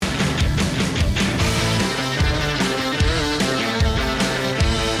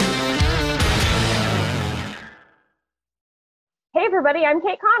everybody, I'm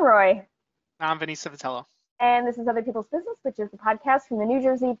Kate Conroy, I'm Vinny Civitello. and this is Other People's Business, which is the podcast from the New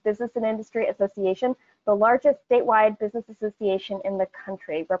Jersey Business and Industry Association, the largest statewide business association in the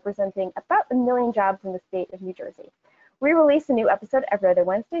country, representing about 1 million jobs in the state of New Jersey. We release a new episode every other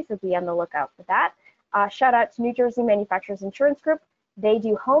Wednesday, so be on the lookout for that. Shout out to New Jersey Manufacturers Insurance Group. They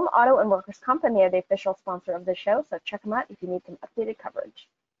do home, auto, and workers' comp, and they are the official sponsor of the show, so check them out if you need some updated coverage.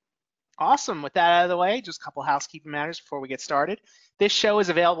 Awesome. With that out of the way, just a couple housekeeping matters before we get started. This show is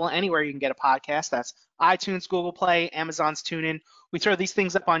available anywhere you can get a podcast. That's iTunes, Google Play, Amazon's TuneIn. We throw these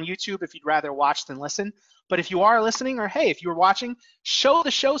things up on YouTube if you'd rather watch than listen. But if you are listening, or hey, if you're watching, show the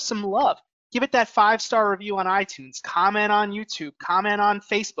show some love. Give it that 5-star review on iTunes. Comment on YouTube. Comment on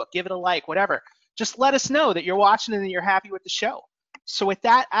Facebook. Give it a like, whatever. Just let us know that you're watching and that you're happy with the show. So with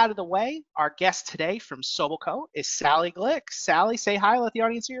that out of the way, our guest today from Sobelco is Sally Glick. Sally, say hi. Let the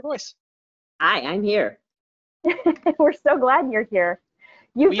audience hear your voice. Hi, I'm here. We're so glad you're here.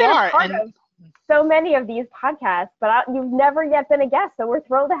 You've been a part of so many of these podcasts, but you've never yet been a guest, so we're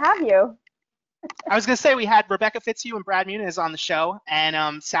thrilled to have you. I was going to say we had Rebecca Fitzhugh and Brad Muniz on the show,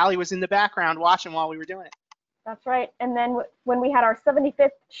 and Sally was in the background watching while we were doing it. That's right. And then when we had our 75th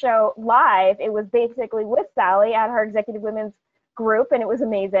show live, it was basically with Sally at her Executive Women's group, and it was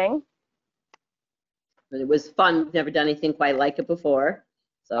amazing. It was fun. Never done anything quite like it before.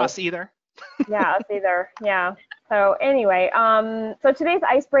 So. Us either. Yeah, us either. Yeah. So anyway, so today's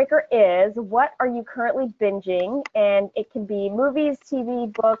icebreaker is, what are you currently binging? And it can be movies,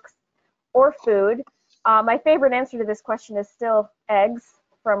 TV, books, or food. My favorite answer to this question is still eggs,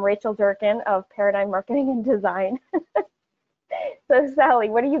 from Rachel Durkin of Paradigm Marketing and Design. So Sally,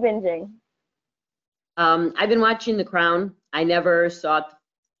 what are you binging? I've been watching The Crown. I never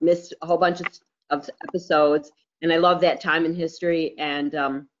missed a whole bunch of episodes, and I love that time in history,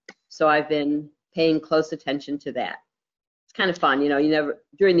 and so I've been paying close attention to that. It's kind of fun,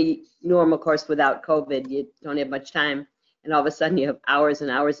 during the normal course without COVID, you don't have much time, and all of a sudden you have hours and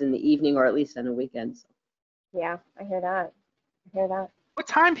hours in the evening, or at least on the weekends. Yeah, I hear that. What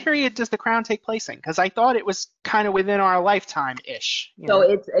time period does The Crown take place in? Because I thought it was kind of within our lifetime-ish. So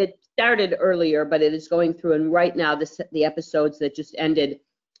it started earlier, but it is going through, and right now the episodes that just ended,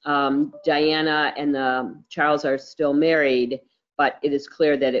 Diana and Charles are still married, but it is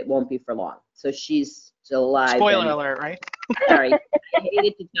clear that it won't be for long. So she's still alive. Spoiler alert, right? Sorry, I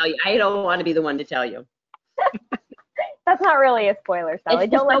hated to tell you. I don't want to be the one to tell you. That's not really a spoiler, Sally.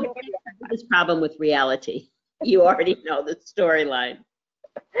 Don't let him give you this problem with reality. You already know the storyline.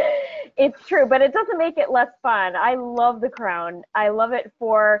 It's true, but it doesn't make it less fun. I love The Crown. I love it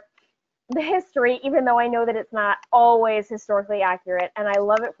for the history, even though I know that it's not always historically accurate, and I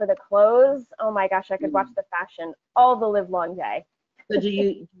love it for the clothes. Oh my gosh, I could watch the fashion all the live long day. So do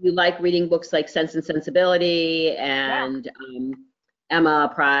you like reading books like Sense and Sensibility and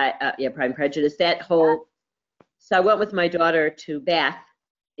Emma, Pride and Prejudice, that whole? Yeah. So I went with my daughter to Bath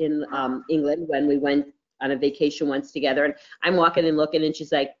in England when we went on a vacation once together, and I'm walking and looking, and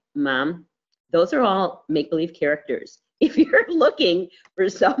she's like, Mom, those are all make-believe characters. If you're looking for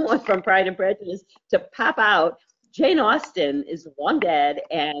someone from Pride and Prejudice to pop out, Jane Austen is long dead,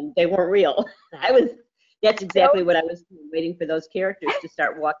 and they weren't real. That's exactly what I was doing, waiting for those characters to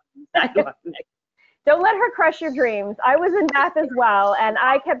start walking the sidewalk. Don't let her crush your dreams. I was in Bath as well, and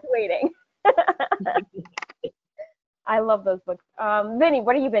I kept waiting. I love those books. Vinny,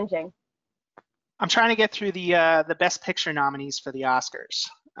 what are you binging? I'm trying to get through the Best Picture nominees for the Oscars.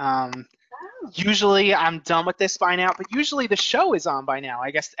 Usually I'm done with this by now, but usually the show is on by now.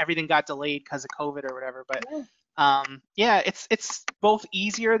 I guess everything got delayed because of COVID or whatever. But yeah, it's both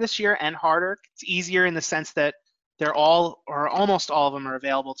easier this year and harder. It's easier in the sense that they're all, or almost all of them, are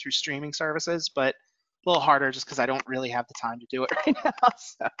available through streaming services, but a little harder just because I don't really have the time to do it right now.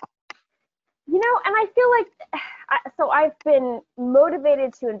 So. And I feel like, so I've been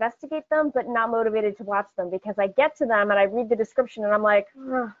motivated to investigate them, but not motivated to watch them, because I get to them and I read the description and I'm like,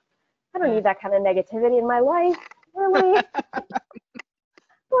 I don't need that kind of negativity in my life. Really? I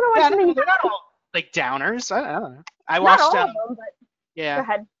want to watch something. They're not all like downers. I don't know. I not watched. All of them, but yeah. Go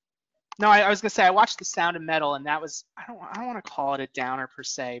ahead. No, I was gonna say I watched The Sound of Metal, and that was, I don't want to call it a downer per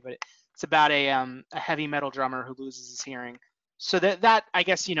se, but it's about a heavy metal drummer who loses his hearing. So that I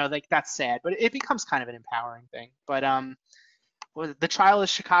guess, like that's sad, but it becomes kind of an empowering thing. But The Trial of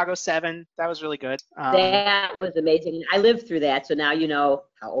Chicago 7, that was really good. That was amazing. I lived through that, so now you know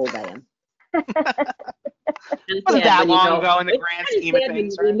how old I am. It wasn't that long ago in the grand scheme of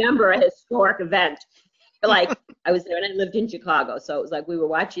things. Right? Remember a historic event. Like, I was there and I lived in Chicago, so it was like we were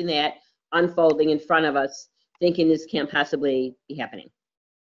watching that unfolding in front of us, thinking this can't possibly be happening.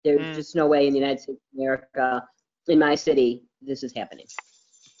 There's just no way in the United States of America in my city, this is happening.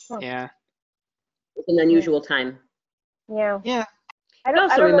 Yeah. It's an unusual time. Yeah. Yeah. It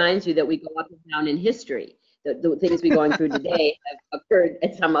also reminds you that we go up and down in history. The things we're going through today have occurred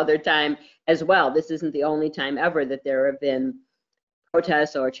at some other time as well. This isn't the only time ever that there have been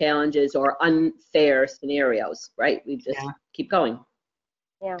protests or challenges or unfair scenarios, right? We just keep going.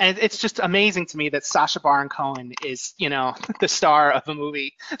 Yeah. And it's just amazing to me that Sacha Baron Cohen is, you know, the star of a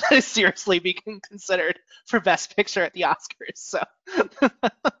movie that is seriously being considered for Best Picture at the Oscars. So.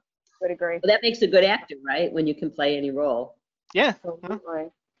 Would agree. Well, that makes a good actor, right? When you can play any role. Yeah.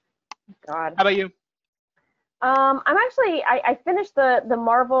 Absolutely. God. How about you? I'm actually, I finished the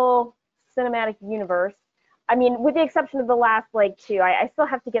Marvel Cinematic Universe. I mean, with the exception of the last like two, I still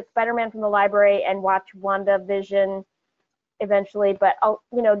have to get Spider-Man from the library and watch WandaVision eventually. But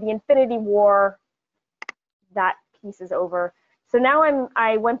you know, the Infinity War, that piece is over. So now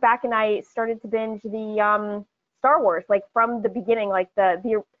I went back and I started to binge the Star Wars, like from the beginning, like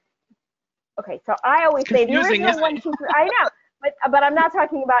the. Okay, so I always say the original 1, 2, 3. I know, but I'm not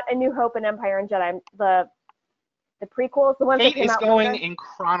talking about A New Hope and Empire and Jedi. The prequels, the ones that came out Kate is going later. in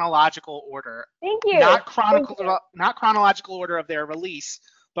chronological order. Thank you. Not chronological order of their release,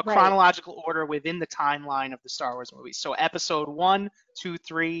 but Right. chronological order within the timeline of the Star Wars movies. So Episode 1, 2,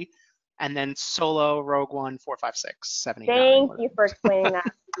 3, and then Solo, Rogue One, 4, 5, 6, 7, 8, 9. Thank you for explaining that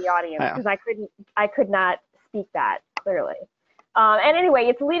to the audience, Yeah. because I could not speak that clearly. And anyway,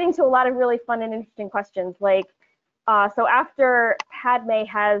 it's leading to a lot of really fun and interesting questions. Like, so after Padme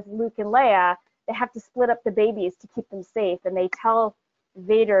has Luke and Leia, they have to split up the babies to keep them safe, and they tell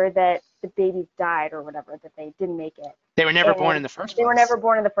Vader that the babies died or whatever, that they didn't make it. They were never born in the first place. They were never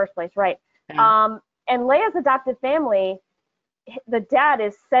born in the first place, right? Yeah. And Leia's adopted family, the dad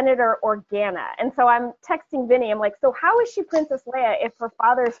is Senator Organa, and so I'm texting Vinny. I'm like, so how is she Princess Leia if her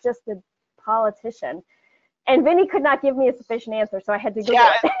father is just a politician? And Vinny could not give me a sufficient answer, so I had to Google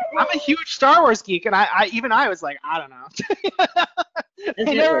it. I'm a huge Star Wars geek, and I was like, I don't know.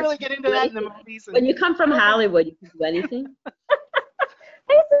 They never really get into that in the movies. When you come from Hollywood, you can do anything.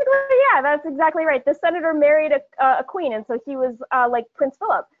 Basically, yeah, that's exactly right. The senator married a queen, and so he was like Prince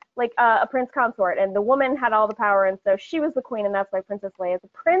Philip, like a prince consort, and the woman had all the power, and so she was the queen, and that's why Princess Leia is a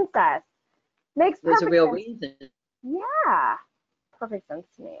princess. Makes perfect There's a real sense. reason. Yeah, perfect sense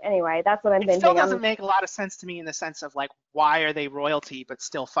to me. Anyway, that's what I'm It still binging. doesn't make a lot of sense to me in the sense of like, why are they royalty but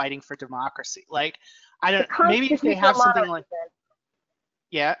still fighting for democracy? Like, I don't. Maybe if they have something like.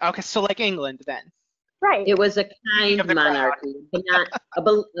 Yeah. Okay. So like England then. Right. It was a kind of the monarchy,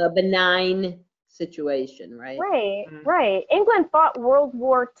 a benign situation, right? Right. Right. England fought World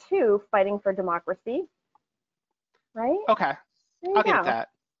War II fighting for democracy. Right. Okay. I'll give it that.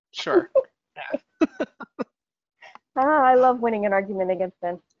 Sure. Yeah. I love winning an argument against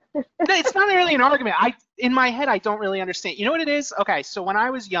them. It's not really an argument. In my head, I don't really understand. You know what it is? Okay, so when I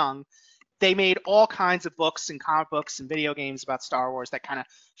was young, they made all kinds of books and comic books and video games about Star Wars that kind of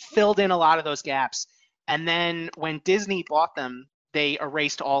filled in a lot of those gaps. And then when Disney bought them, they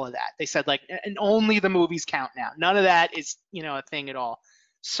erased all of that. They said like, and only the movies count now. None of that is, a thing at all.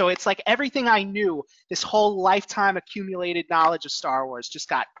 So it's like everything I knew, this whole lifetime accumulated knowledge of Star Wars just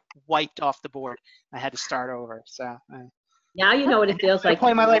got wiped off the board. I had to start over. So now you know what it feels like. At a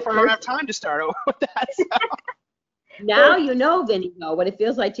point in my life, I don't have time to start over with that. So. Now you know, Vinny, what it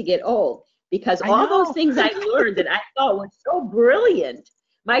feels like to get old, because all those things I learned that I thought were so brilliant.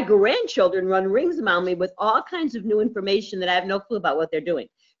 My grandchildren run rings around me with all kinds of new information that I have no clue about what they're doing.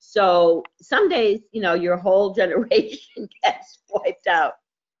 So some days, your whole generation gets wiped out.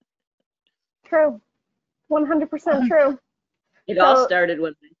 True. 100% true. It all started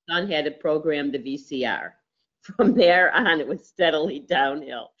when my son had to program the VCR. From there on, it was steadily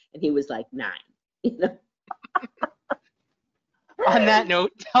downhill, and he was like 9. On that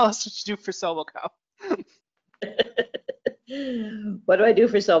note, tell us what you do for Soboco. What do I do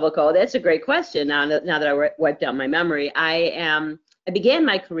for Soboco? That's a great question. Now that I wiped out my memory, I began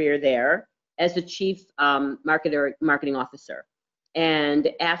my career there as the chief marketing officer, and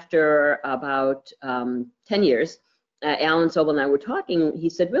after about 10 years, Alan Sobel and I were talking. He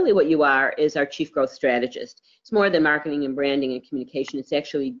said, really what you are is our chief growth strategist. It's more than marketing and branding and communication. It's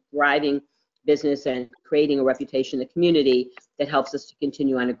actually driving business and creating a reputation in the community that helps us to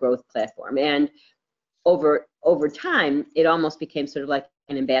continue on a growth platform. And over time, it almost became sort of like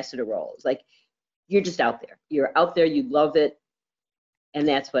an ambassador role. It's like, you're just out there. You're out there, you love it, and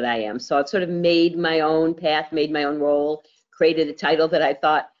that's what I am. So I've sort of made my own path, made my own role, created a title that I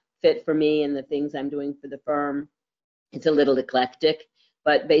thought fit for me and the things I'm doing for the firm. It's a little eclectic,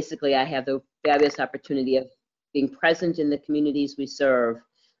 but basically I have the fabulous opportunity of being present in the communities we serve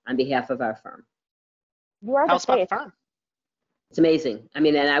on behalf of our firm. You are Tell the us about the face. firm. It's amazing. I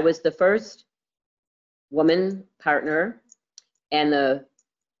mean, and I was the first woman partner and the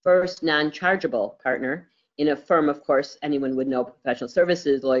first non-chargeable partner in a firm. Of course, anyone would know professional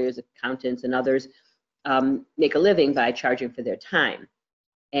services, lawyers, accountants, and others make a living by charging for their time.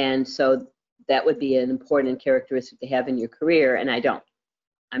 And so that would be an important characteristic to have in your career, and I don't.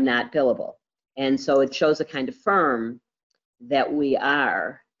 I'm not billable. And so it shows the kind of firm that we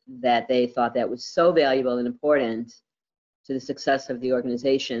are, that they thought that was so valuable and important to the success of the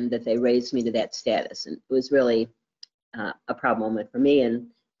organization that they raised me to that status. And it was really a proud moment for me, and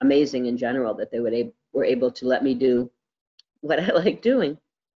amazing in general that they were able to let me do what I like doing.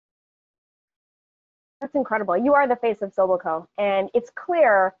 That's incredible. You are the face of Sobel Co. And it's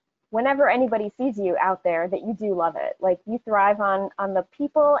clear whenever anybody sees you out there that you do love it. Like, you thrive on the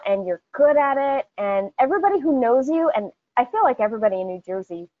people and you're good at it. And everybody who knows you, and I feel like everybody in New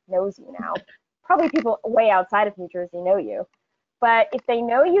Jersey knows you now. Probably people way outside of New Jersey know you. But if they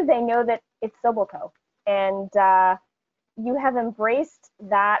know you, they know that it's Sobel Co. And you have embraced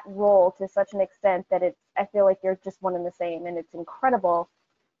that role to such an extent that I feel like you're just one and the same. And it's incredible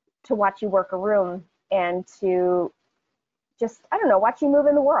to watch you work a room and to just, I don't know, watch you move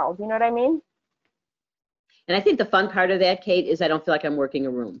in the world. You know what I mean? And I think the fun part of that, Kate, is I don't feel like I'm working a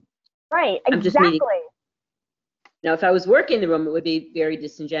room. Right, I'm just meeting. exactly. Now, if I was working the room, it would be very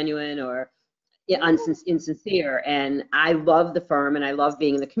disingenuous or insincere. And I love the firm and I love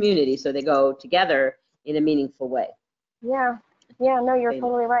being in the community, so they go together in a meaningful way. Yeah, no, you're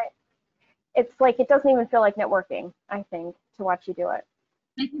totally right. It's like, it doesn't even feel like networking, I think, to watch you do it.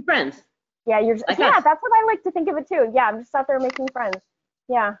 Making friends. Yeah, you're just, Like yeah, us. that's what I like to think of it too. Yeah, I'm just out there making friends.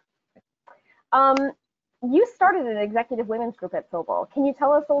 Yeah. You started an executive women's group at Sobel. Can you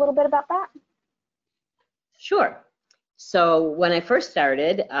tell us a little bit about that? Sure. So when I first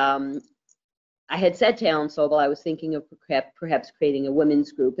started, I had said to Alan Sobel I was thinking of perhaps creating a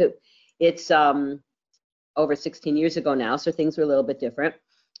women's group. It's over 16 years ago now, so things were a little bit different.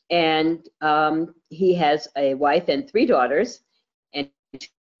 And he has a wife and 3 daughters and 2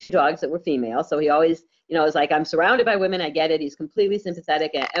 dogs that were female. So he always, is like, I'm surrounded by women. I get it. He's completely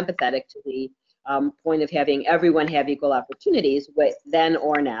sympathetic and empathetic to the point of having everyone have equal opportunities, then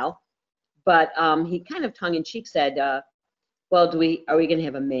or now. But he kind of tongue-in-cheek said, well, are we going to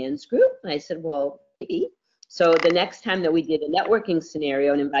have a man's group? And I said, well, maybe. So the next time that we did a networking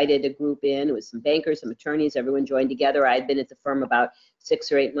scenario and invited a group in, it was some bankers, some attorneys, everyone joined together. I had been at the firm about 6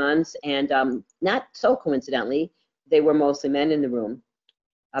 or 8 months, and not so coincidentally, they were mostly men in the room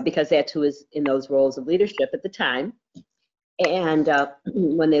because that's who was in those roles of leadership at the time. And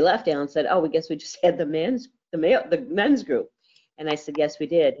when they left, Alan said, oh, we guess we just had the men's group. And I said, yes, we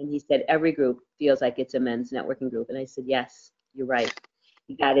did. And he said, every group feels like it's a men's networking group. And I said, yes, you're right.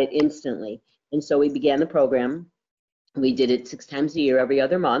 You got it instantly. And so we began the program. We did it 6 times a year, every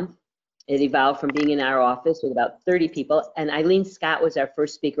other month. It evolved from being in our office with about 30 people. And Eileen Scott was our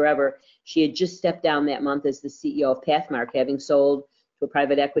first speaker ever. She had just stepped down that month as the CEO of Pathmark, having sold to a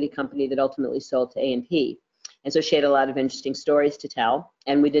private equity company that ultimately sold to A&P. And so she had a lot of interesting stories to tell.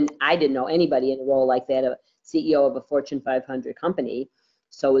 And I didn't know anybody in a role like that, a CEO of a Fortune 500 company.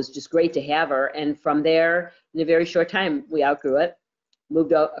 So it was just great to have her. And from there, in a very short time, we outgrew it,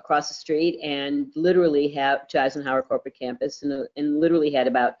 moved across the street, and literally have to Eisenhower corporate campus, and literally had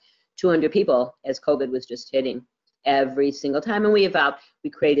about 200 people as COVID was just hitting every single time. And we evolved. We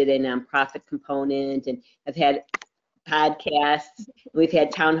created a nonprofit component and have had podcasts. We've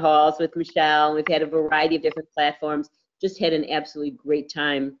had town halls with Michelle. We've had a variety of different platforms. Just had an absolutely great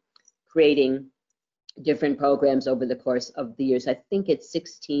time creating different programs over the course of the years. I think it's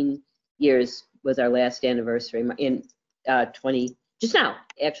 16 years was our last anniversary in just now,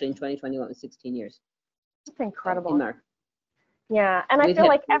 actually in 2021 was 16 years. That's incredible. In March. Yeah, and I feel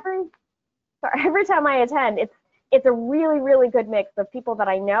like every time I attend, it's a really, really good mix of people that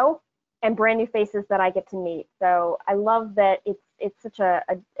I know and brand new faces that I get to meet. So I love that it's such a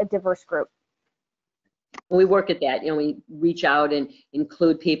diverse group. We work at that. We reach out and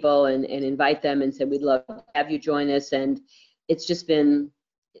include people and invite them and say, we'd love to have you join us. And it's just been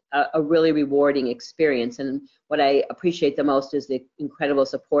a really rewarding experience. And what I appreciate the most is the incredible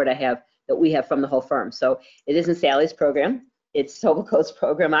support that we have from the whole firm. So it isn't Sally's program. It's Sobel Co.'s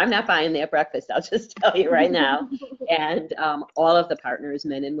program. I'm not buying that breakfast, I'll just tell you right now. And all of the partners,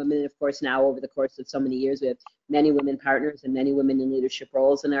 men and women, of course, now over the course of so many years, we have many women partners and many women in leadership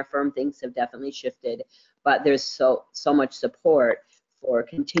roles in our firm. Things have definitely shifted, but there's so much support for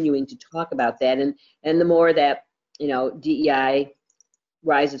continuing to talk about that. And the more that, DEI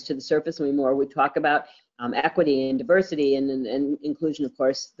rises to the surface and the more we talk about equity and diversity and inclusion, of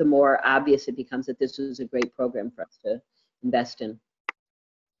course, the more obvious it becomes that this was a great program for us to invest in.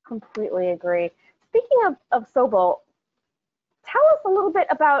 Completely agree. Speaking of Sobel, tell us a little bit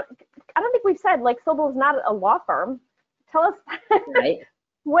about, I don't think we've said, like, Sobel is not a law firm. Tell us, Right.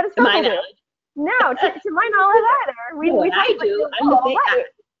 what does Sobel do? No, to my knowledge either.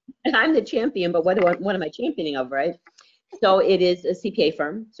 I'm the champion, but what am I championing of, right? So it is a CPA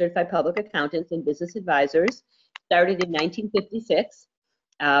firm, Certified Public Accountants and Business Advisors, started in 1956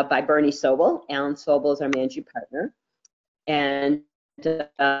 by Bernie Sobel. Alan Sobel is our managing partner. And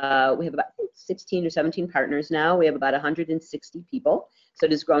we have about 16 or 17 partners now. We have about 160 people. So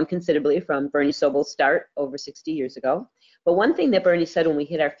it has grown considerably from Bernie Sobel's start over 60 years ago. But one thing that Bernie said when we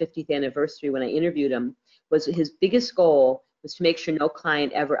hit our 50th anniversary, when I interviewed him, was his biggest goal was to make sure no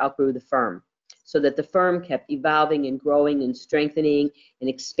client ever outgrew the firm, so that the firm kept evolving and growing and strengthening and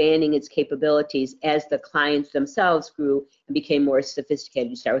expanding its capabilities as the clients themselves grew and became more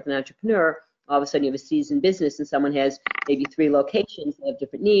sophisticated. You start with an entrepreneur, all of a sudden you have a seasoned business and someone has maybe 3 locations that have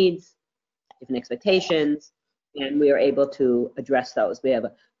different needs, different expectations, and we are able to address those. We have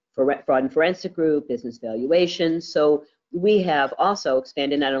a fraud and forensic group, business valuation. So we have also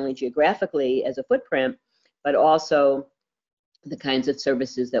expanded not only geographically as a footprint, but also the kinds of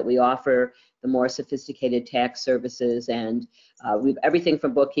services that we offer, the more sophisticated tax services, and we've everything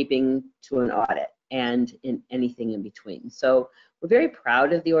from bookkeeping to an audit and in anything in between. So we're very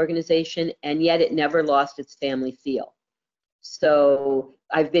proud of the organization, and yet it never lost its family feel. So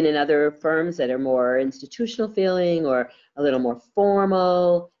I've been in other firms that are more institutional feeling or a little more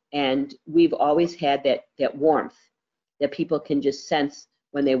formal, and we've always had that warmth that people can just sense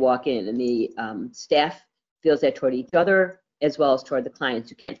when they walk in, and the staff feels that toward each other as well as toward the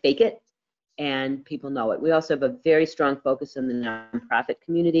clients. You can't fake it, and people know it. We also have a very strong focus on the nonprofit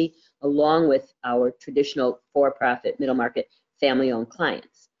community, along with our traditional for-profit, middle market, family-owned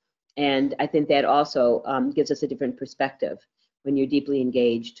clients. And I think that also gives us a different perspective when you're deeply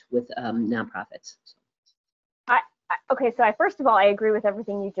engaged with nonprofits. Okay, so first of all, I agree with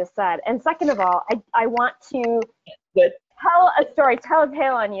everything you just said. And second of all, I want to tell a story, tell a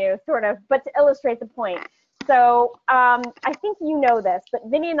tale on you, sort of, but to illustrate the point. So I think you know this, but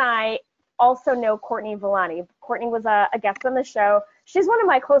Vinny and I also know Courtney Villani. Courtney was a guest on the show. She's one of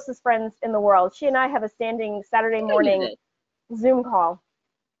my closest friends in the world. She and I have a standing Saturday morning Zoom call.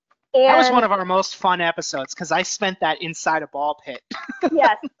 And that was one of our most fun episodes because I spent that inside a ball pit.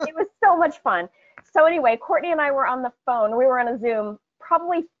 Yes, it was so much fun. So anyway, Courtney and I were on the phone. We were on a Zoom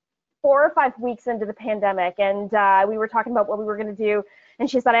probably 4 or 5 weeks into the pandemic, and we were talking about what we were going to do. And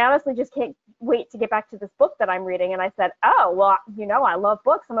she said, I honestly just can't wait to get back to this book that I'm reading. And I said, oh, well, you know, I love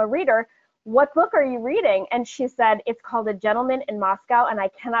books. I'm a reader. What book are you reading? And she said, it's called A Gentleman in Moscow, and I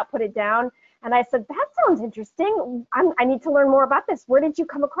cannot put it down. And I said, that sounds interesting. I need to learn more about this. Where did you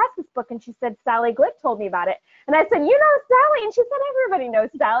come across this book? And she said, Sally Glick told me about it. And I said, you know Sally? And she said, everybody knows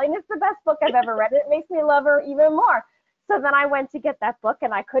Sally, and it's the best book I've ever read. It makes me love her even more. So then I went to get that book,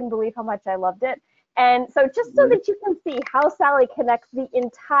 and I couldn't believe how much I loved it. And so just so that you can see how Sally connects the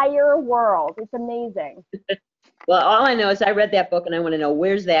entire world, it's amazing. Well, all I know is I read that book, and I want to know,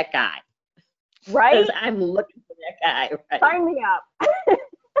 where's that guy? Right? Because I'm looking for that guy. Right? Sign me up.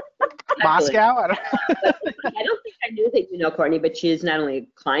 Moscow? I don't think I knew that you know Courtney, but she is not only a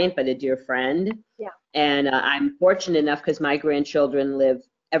client, but a dear friend. Yeah. And I'm fortunate enough because my grandchildren live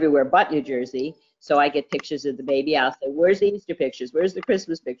everywhere but New Jersey. So I get pictures of the baby. I'll say, where's the Easter pictures? Where's the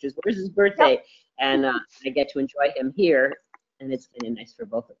Christmas pictures? Where's his birthday? Yep. And I get to enjoy him here. And it's been nice for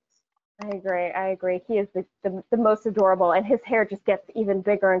both of us. I agree. He is the most adorable, and his hair just gets even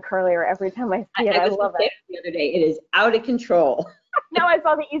bigger and curlier every time I see it. I love it. The other day, it is out of control. No, I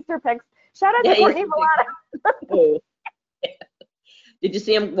saw the Easter pics. Shout out to Courtney Villani. Did you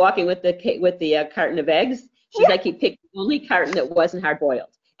see him walking with the carton of eggs? She's like, he picked the only carton that wasn't hard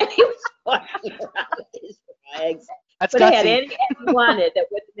boiled, and he was walking around with his eggs. That's but he had any egg he wanted that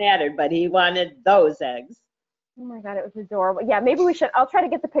wouldn't matter, but he wanted those eggs. Oh my God, it was adorable. Yeah, maybe we should. I'll try to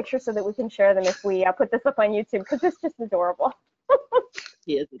get the pictures so that we can share them if we put this up on YouTube, because it's just adorable.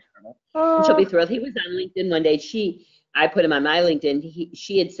 He is adorable. And she'll be thrilled. He was on LinkedIn one day. I put him on my LinkedIn.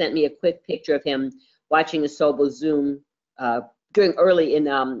 She had sent me a quick picture of him watching a Sobel Zoom during early in,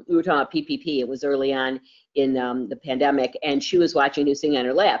 we were talking about PPP. It was early on in the pandemic, and she was watching, he was sitting on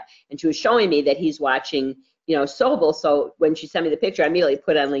her lap, and she was showing me that he's watching, you know, Sobel. So when she sent me the picture, I immediately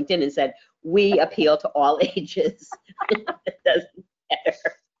put it on LinkedIn and said, we appeal to all ages. It doesn't matter.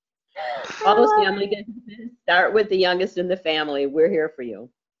 All those family businesses, start with the youngest in the family. We're here for you.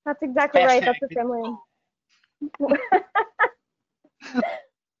 That's exactly right. That's the family.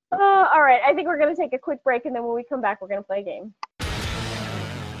 right, I think we're going to take a quick break, and then when we come back, we're going to play a game.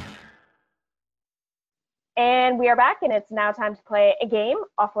 And we are back, and it's now time to play a game,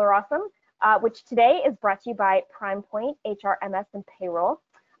 Awful or Awesome, which today is brought to you by PrimePoint, HRMS, and Payroll.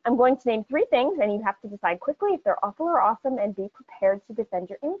 I'm going to name 3 things, and you have to decide quickly if they're awful or awesome, and be prepared to defend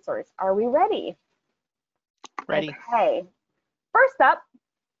your answers. Are we ready? Ready. Okay. First up,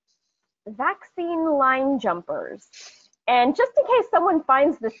 vaccine line jumpers. And just in case someone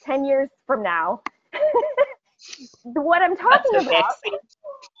finds this 10 years from now, what I'm talking about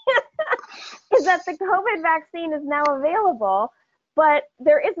is that the COVID vaccine is now available, but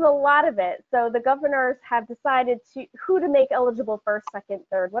there isn't a lot of it. So the governors have decided who to make eligible first, second,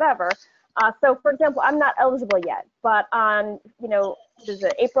 third, whatever. So for example, I'm not eligible yet, but on,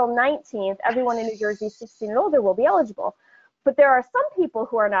 April 19th, everyone in New Jersey 16 and older will be eligible. But there are some people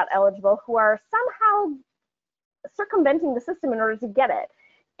who are not eligible who are somehow circumventing the system in order to get it.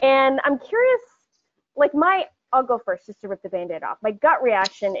 And I'm curious, I'll go first just to rip the Band-Aid off. My gut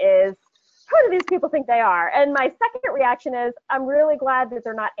reaction is, who do these people think they are? And my second reaction is, I'm really glad that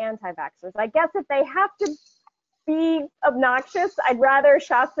they're not anti-vaxxers. I guess if they have to be obnoxious, I'd rather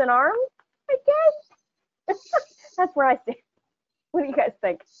shots in arms, I guess. That's where I stand. What do you guys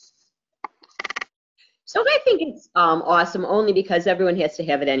think? So I think it's awesome only because everyone has to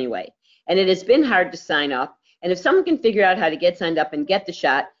have it anyway. And it has been hard to sign up. And if someone can figure out how to get signed up and get the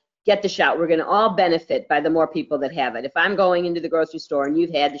shot. We're going to all benefit by the more people that have it. If I'm going into the grocery store and you've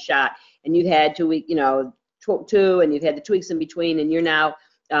had the shot and you've had 2 weeks, two, and you've had the 2 weeks in between, and you're now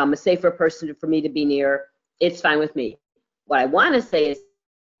a safer person for me to be near, it's fine with me. What I want to say is,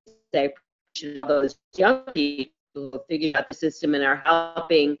 those young people who have figured out the system and are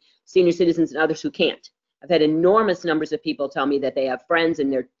helping senior citizens and others who can't. I've had enormous numbers of people tell me that they have friends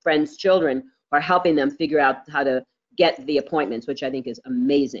and their friends' children who are helping them figure out how to get the appointments, which I think is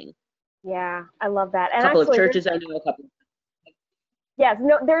amazing. Yeah, I love that. And a couple actually, of churches I know, a couple. Yes,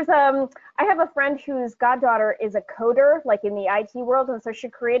 no, I have a friend whose goddaughter is a coder, like in the IT world, and so she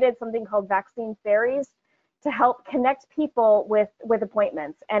created something called Vaccine Fairies to help connect people with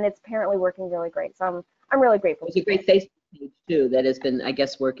appointments, and it's apparently working really great. So I'm really grateful. It's a great Facebook page too that has been, I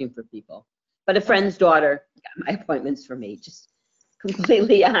guess, working for people. But a friend's daughter got my appointments for me. Just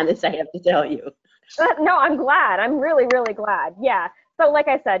completely honest, I have to tell you. No, I'm glad. I'm really, really glad. Yeah. So like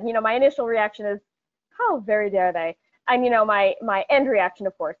I said, my initial reaction is, how very dare they? And my end reaction,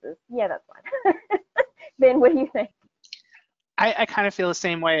 of course, is, yeah, that's fine. Ben, what do you think? I kind of feel the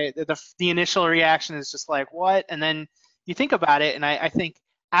same way. The initial reaction is just like, what? And then you think about it, and I think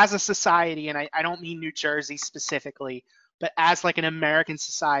as a society, and I don't mean New Jersey specifically, but as like an American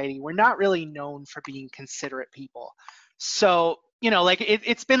society, we're not really known for being considerate people. So,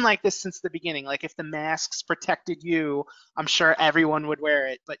 it's been like this since the beginning. Like if the masks protected you, I'm sure everyone would wear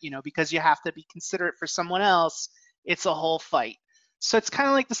it. But, because you have to be considerate for someone else, it's a whole fight. So it's kind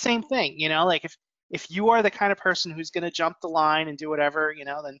of like the same thing, like if you are the kind of person who's going to jump the line and do whatever,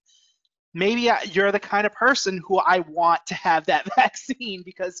 then maybe you're the kind of person who I want to have that vaccine,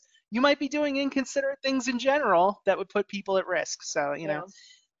 because you might be doing inconsiderate things in general that would put people at risk. So, Yeah.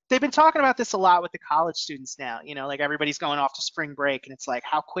 They've been talking about this a lot with the college students now, like everybody's going off to spring break, and it's like,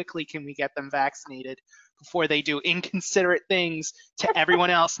 how quickly can we get them vaccinated before they do inconsiderate things to everyone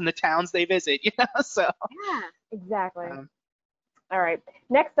else in the towns they visit, So Yeah, exactly. All right.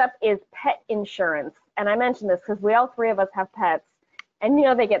 Next up is pet insurance. And I mentioned this because all 3 of us have pets, and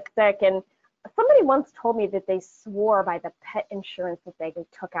they get sick. And somebody once told me that they swore by the pet insurance that they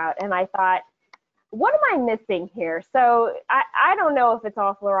took out. And I thought, what am I missing here? So I don't know if it's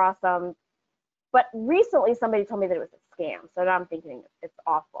awful or awesome, but recently somebody told me that it was a scam. So now I'm thinking it's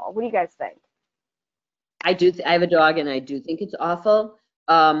awful. What do you guys think? I have a dog, and I do think it's awful.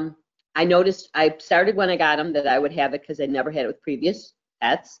 I noticed, I started when I got him that I would have it because I never had it with previous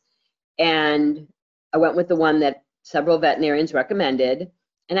pets. And I went with the one that several veterinarians recommended.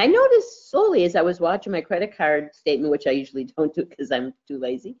 And I noticed slowly as I was watching my credit card statement, which I usually don't do because I'm too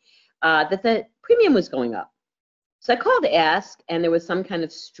lazy, that the premium was going up. So I called to ask, and there was some kind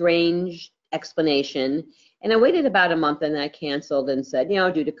of strange explanation. And I waited about a month, and I canceled and said,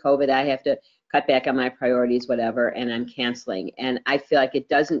 due to COVID, I have to cut back on my priorities, whatever, and I'm canceling. And I feel like it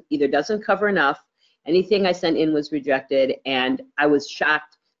doesn't cover enough. Anything I sent in was rejected, and I was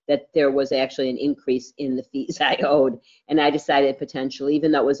shocked that there was actually an increase in the fees I owed. And I decided potentially,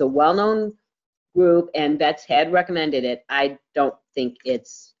 even though it was a well-known group and vets had recommended it, I don't think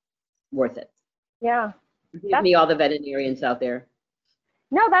it's worth it. Yeah. Give me all the veterinarians out there.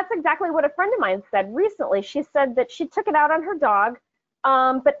 No, that's exactly what a friend of mine said recently. She said that she took it out on her dog,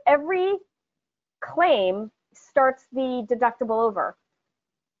 but every claim starts the deductible over.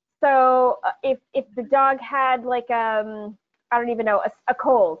 So if the dog had like I don't even know, a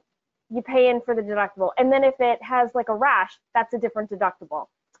cold, you pay in for the deductible, and then if it has like a rash, that's a different deductible.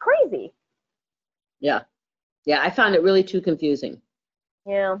 It's crazy. Yeah. Yeah, I found it really too confusing.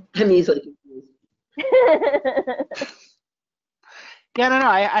 Yeah. I'm easily confused. Yeah, no,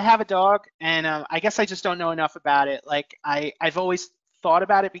 I have a dog, and I guess I just don't know enough about it. Like I've always thought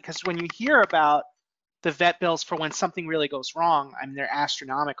about it because when you hear about the vet bills for when something really goes wrong, I mean, they're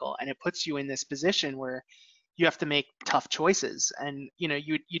astronomical, and it puts you in this position where you have to make tough choices, and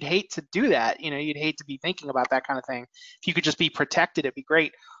you'd hate to do that. You'd hate to be thinking about that kind of thing. If you could just be protected, it'd be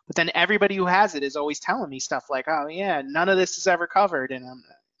great. But then everybody who has it is always telling me stuff like, "Oh yeah, none of this is ever covered," and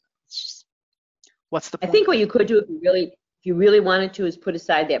it's just, what's the I point? think what you could do if you really wanted to is put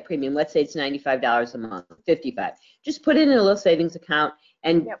aside that premium. Let's say it's $95 a month, $55. Just put it in a little savings account,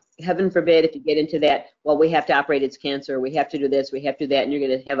 and Yep. heaven forbid if you get into that, well, we have to operate its cancer, we have to do this, we have to do that, and you're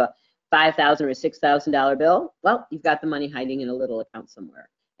going to have a $5,000 or a $6,000 bill. Well, you've got the money hiding in a little account somewhere,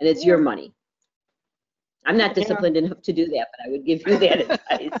 and it's your money. I'm not disciplined enough to do that, but I would give you that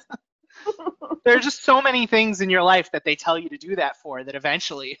advice. There are just so many things in your life that they tell you to do that for that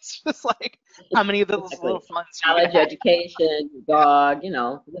eventually it's just like how many of those Exactly. little funds you College get? education, your dog,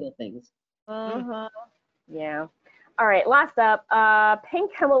 little things. Yeah. All right, last up,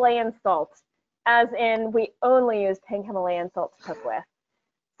 pink Himalayan salt, as in we only use pink Himalayan salt to cook with.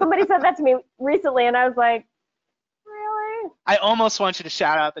 Somebody said that to me recently, and I was like, really? I almost want you to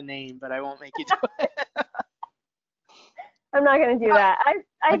shout out the name, but I won't make you do it. I'm not going to do that.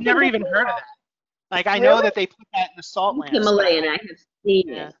 I've think never it's, even heard of that. Like I know Really? that they put that in the salt lamps. but Himalayan, I have seen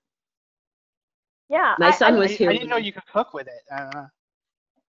Yeah. it. Yeah. My son I was here. didn't know you could cook with it. I don't know.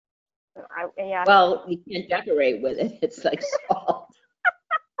 Yeah. Well, you can't decorate with it. It's like salt.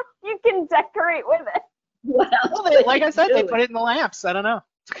 You can decorate with it. What else Well, would like you I said, they do? put it in the lamps. I don't know.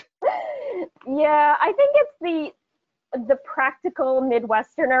 Yeah, I think it's the practical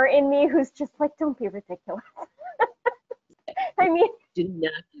Midwesterner in me who's just like, don't be ridiculous. I mean, Do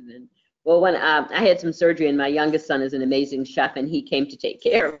not even. Well, when I had some surgery, and my youngest son is an amazing chef, and he came to take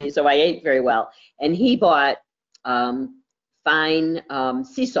care of me, so I ate very well. And he bought fine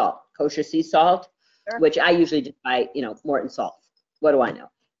sea salt, kosher sea salt, Sure. which I usually just buy, Morton salt. What do I know?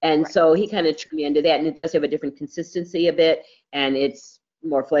 And Right. so he kind of turned me into that, and it does have a different consistency a bit, and it's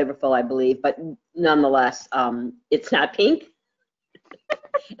more flavorful, I believe. But nonetheless, it's not pink.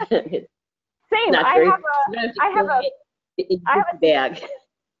 It's same. not I very. have a bag.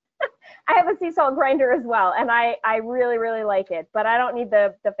 I have a sea salt grinder as well, and I really, really like it, but I don't need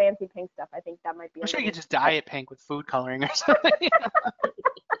the fancy pink stuff. I think that might be I'm a sure you little- could just dye it pink with food coloring or something.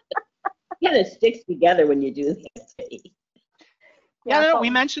 Kind of sticks together when you do that. Yeah, no, so- we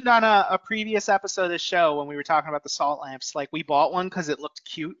mentioned on a previous episode of the show when we were talking about the salt lamps, like we bought one because it looked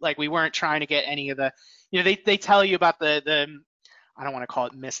cute. Like we weren't trying to get any of the, they tell you about the I don't want to call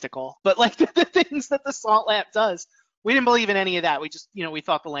it mystical, but like the things that the salt lamp does. We didn't believe in any of that. We just, we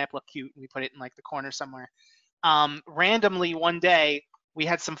thought the lamp looked cute and we put it in like the corner somewhere. Randomly one day we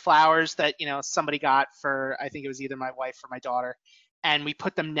had some flowers that, somebody got for, I think it was either my wife or my daughter, and we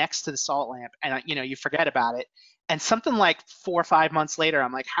put them next to the salt lamp, and you forget about it. And something like 4 or 5 months later,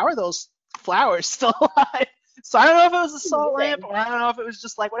 I'm like, how are those flowers still alive? So I don't know if it was a salt lamp or I don't know if it was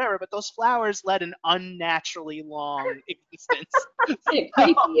just like whatever, but those flowers led an unnaturally long existence. It's kind of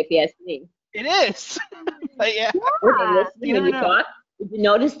creepy if you ask me. It is. But yeah. Were they listening You when never you know. talk? Did you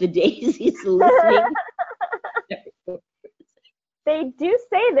notice the daisies listening? They do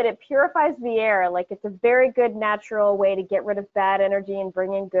say that it purifies the air. Like it's a very good natural way to get rid of bad energy and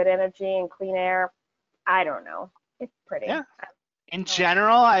bring in good energy and clean air. I don't know. It's pretty. Yeah. In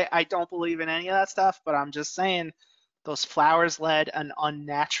general, I don't believe in any of that stuff, but I'm just saying those flowers led an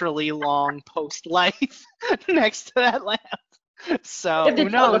unnaturally long post life next to that lamp. So If who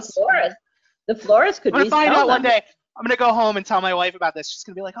it's on knows? the florist could I'm gonna find resell out one them. day. I'm gonna go home and tell my wife about this. She's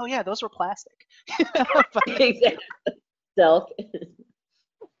gonna be like, "Oh yeah, those were plastic." But, Exactly. Silk.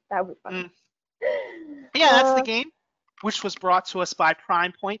 That would be fun. yeah, that's the game, which was brought to us by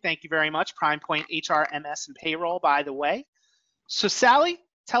Prime Point. Thank you very much, Prime Point HRMS and payroll, by the way. So Sally,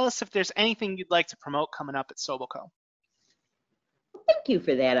 tell us if there's anything you'd like to promote coming up at Soboco. Thank you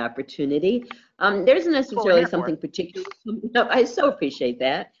for that opportunity. There isn't necessarily here for. something particular coming up. I so appreciate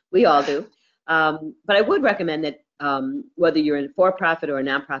that. We all do. But I would recommend that whether you're in a for-profit or a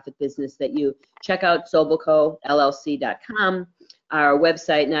nonprofit business, that you check out SobocoLLC.com. Our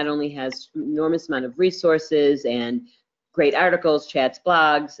website not only has an enormous amount of resources and great articles, chats,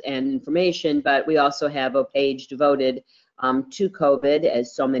 blogs, and information, but we also have a page devoted to COVID,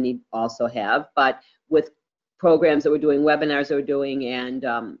 as so many also have, but with programs that we're doing, webinars that we're doing,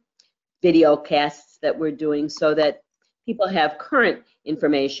 and video casts that we're doing so that people have current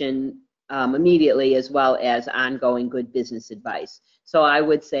information immediately, as well as ongoing good business advice. So I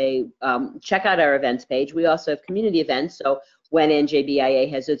would say check out our events page. We also have community events. So when NJBIA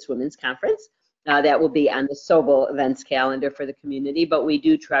has its women's conference, that will be on the Sobel events calendar for the community. But we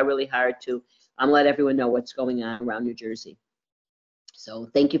do try really hard to let everyone know what's going on around New Jersey. So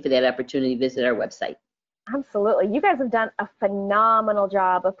thank you for that opportunity to visit our website. Absolutely. You guys have done a phenomenal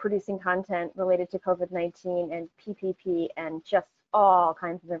job of producing content related to COVID-19 and PPP and just all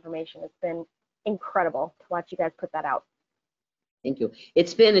kinds of information. It's been incredible to watch you guys put that out. Thank you.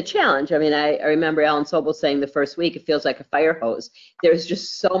 It's been a challenge. I mean, I remember Alan Sobel saying the first week, it feels like a fire hose. There's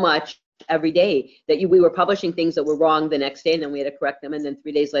just so much every day that we were publishing things that were wrong the next day, and then we had to correct them, and then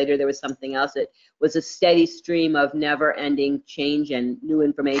 3 days later there was something else. It was a steady stream of never-ending change and new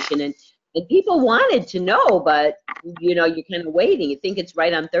information, and people wanted to know, but you know, you're kind of waiting. You think it's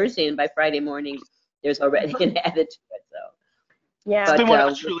right on Thursday, and by Friday morning there's already an added to it. So yeah, it's been one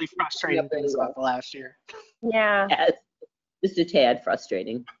of the truly frustrating things about the last year. Yeah. Yes, just a tad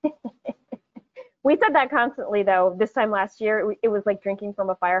frustrating. We said that constantly though. This time last year, it was like drinking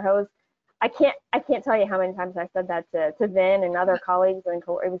from a fire hose. I can't tell you how many times I said that to Vin and other colleagues, and it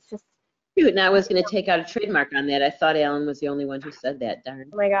was just. Shoot, and I was going to take out a trademark on that. I thought Alan was the only one who said that. Darn.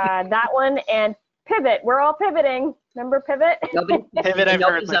 Oh my God, that one and pivot. We're all pivoting. Remember pivot? Pivot, I've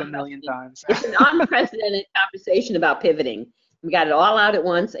heard like a million times. It's an unprecedented conversation about pivoting. We got it all out at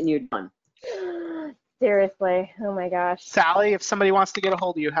once, and you're done. Seriously. Oh my gosh. Sally, if somebody wants to get a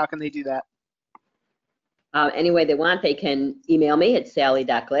hold of you, how can they do that? Any way they want, they can email me at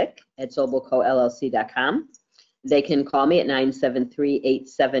sally.glick@sobelcollc.com. They can call me at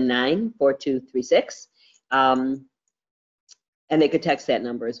 973-879-4236. And they could text that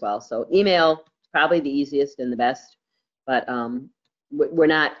number as well. So email, probably the easiest and the best. But I'm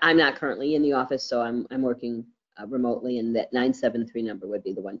not currently in the office, so I'm working remotely, and that 973 number would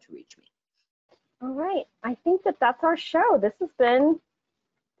be the one to reach me. All right. I think that's our show. This has been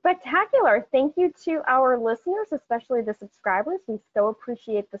spectacular. Thank you to our listeners, especially the subscribers. We so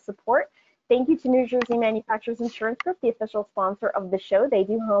appreciate the support. Thank you to New Jersey Manufacturers Insurance Group, the official sponsor of the show. They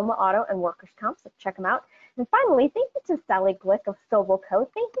do home, auto, and workers' comp, so check them out. And finally, thank you to Sally Glick of Sobel Co.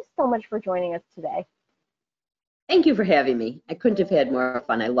 Thank you so much for joining us today. Thank you for having me. I couldn't have had more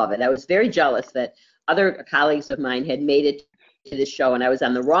fun. I love it. I was very jealous that other colleagues of mine had made it to this show, and I was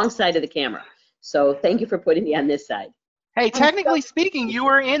on the wrong side of the camera. So thank you for putting me on this side. Hey, technically speaking, you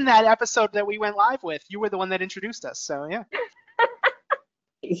were in that episode that we went live with. You were the one that introduced us, so yeah.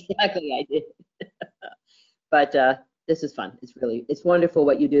 Exactly, I did. But this is fun. It's wonderful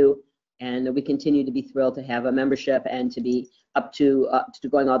what you do, and we continue to be thrilled to have a membership and to be up to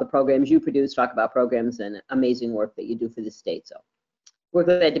going all the programs you produce, talk about programs and amazing work that you do for the state. So we're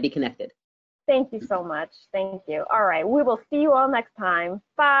glad to be connected. Thank you so much. Thank you. All right, we will see you all next time.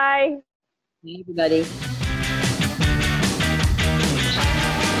 Bye. Bye, everybody.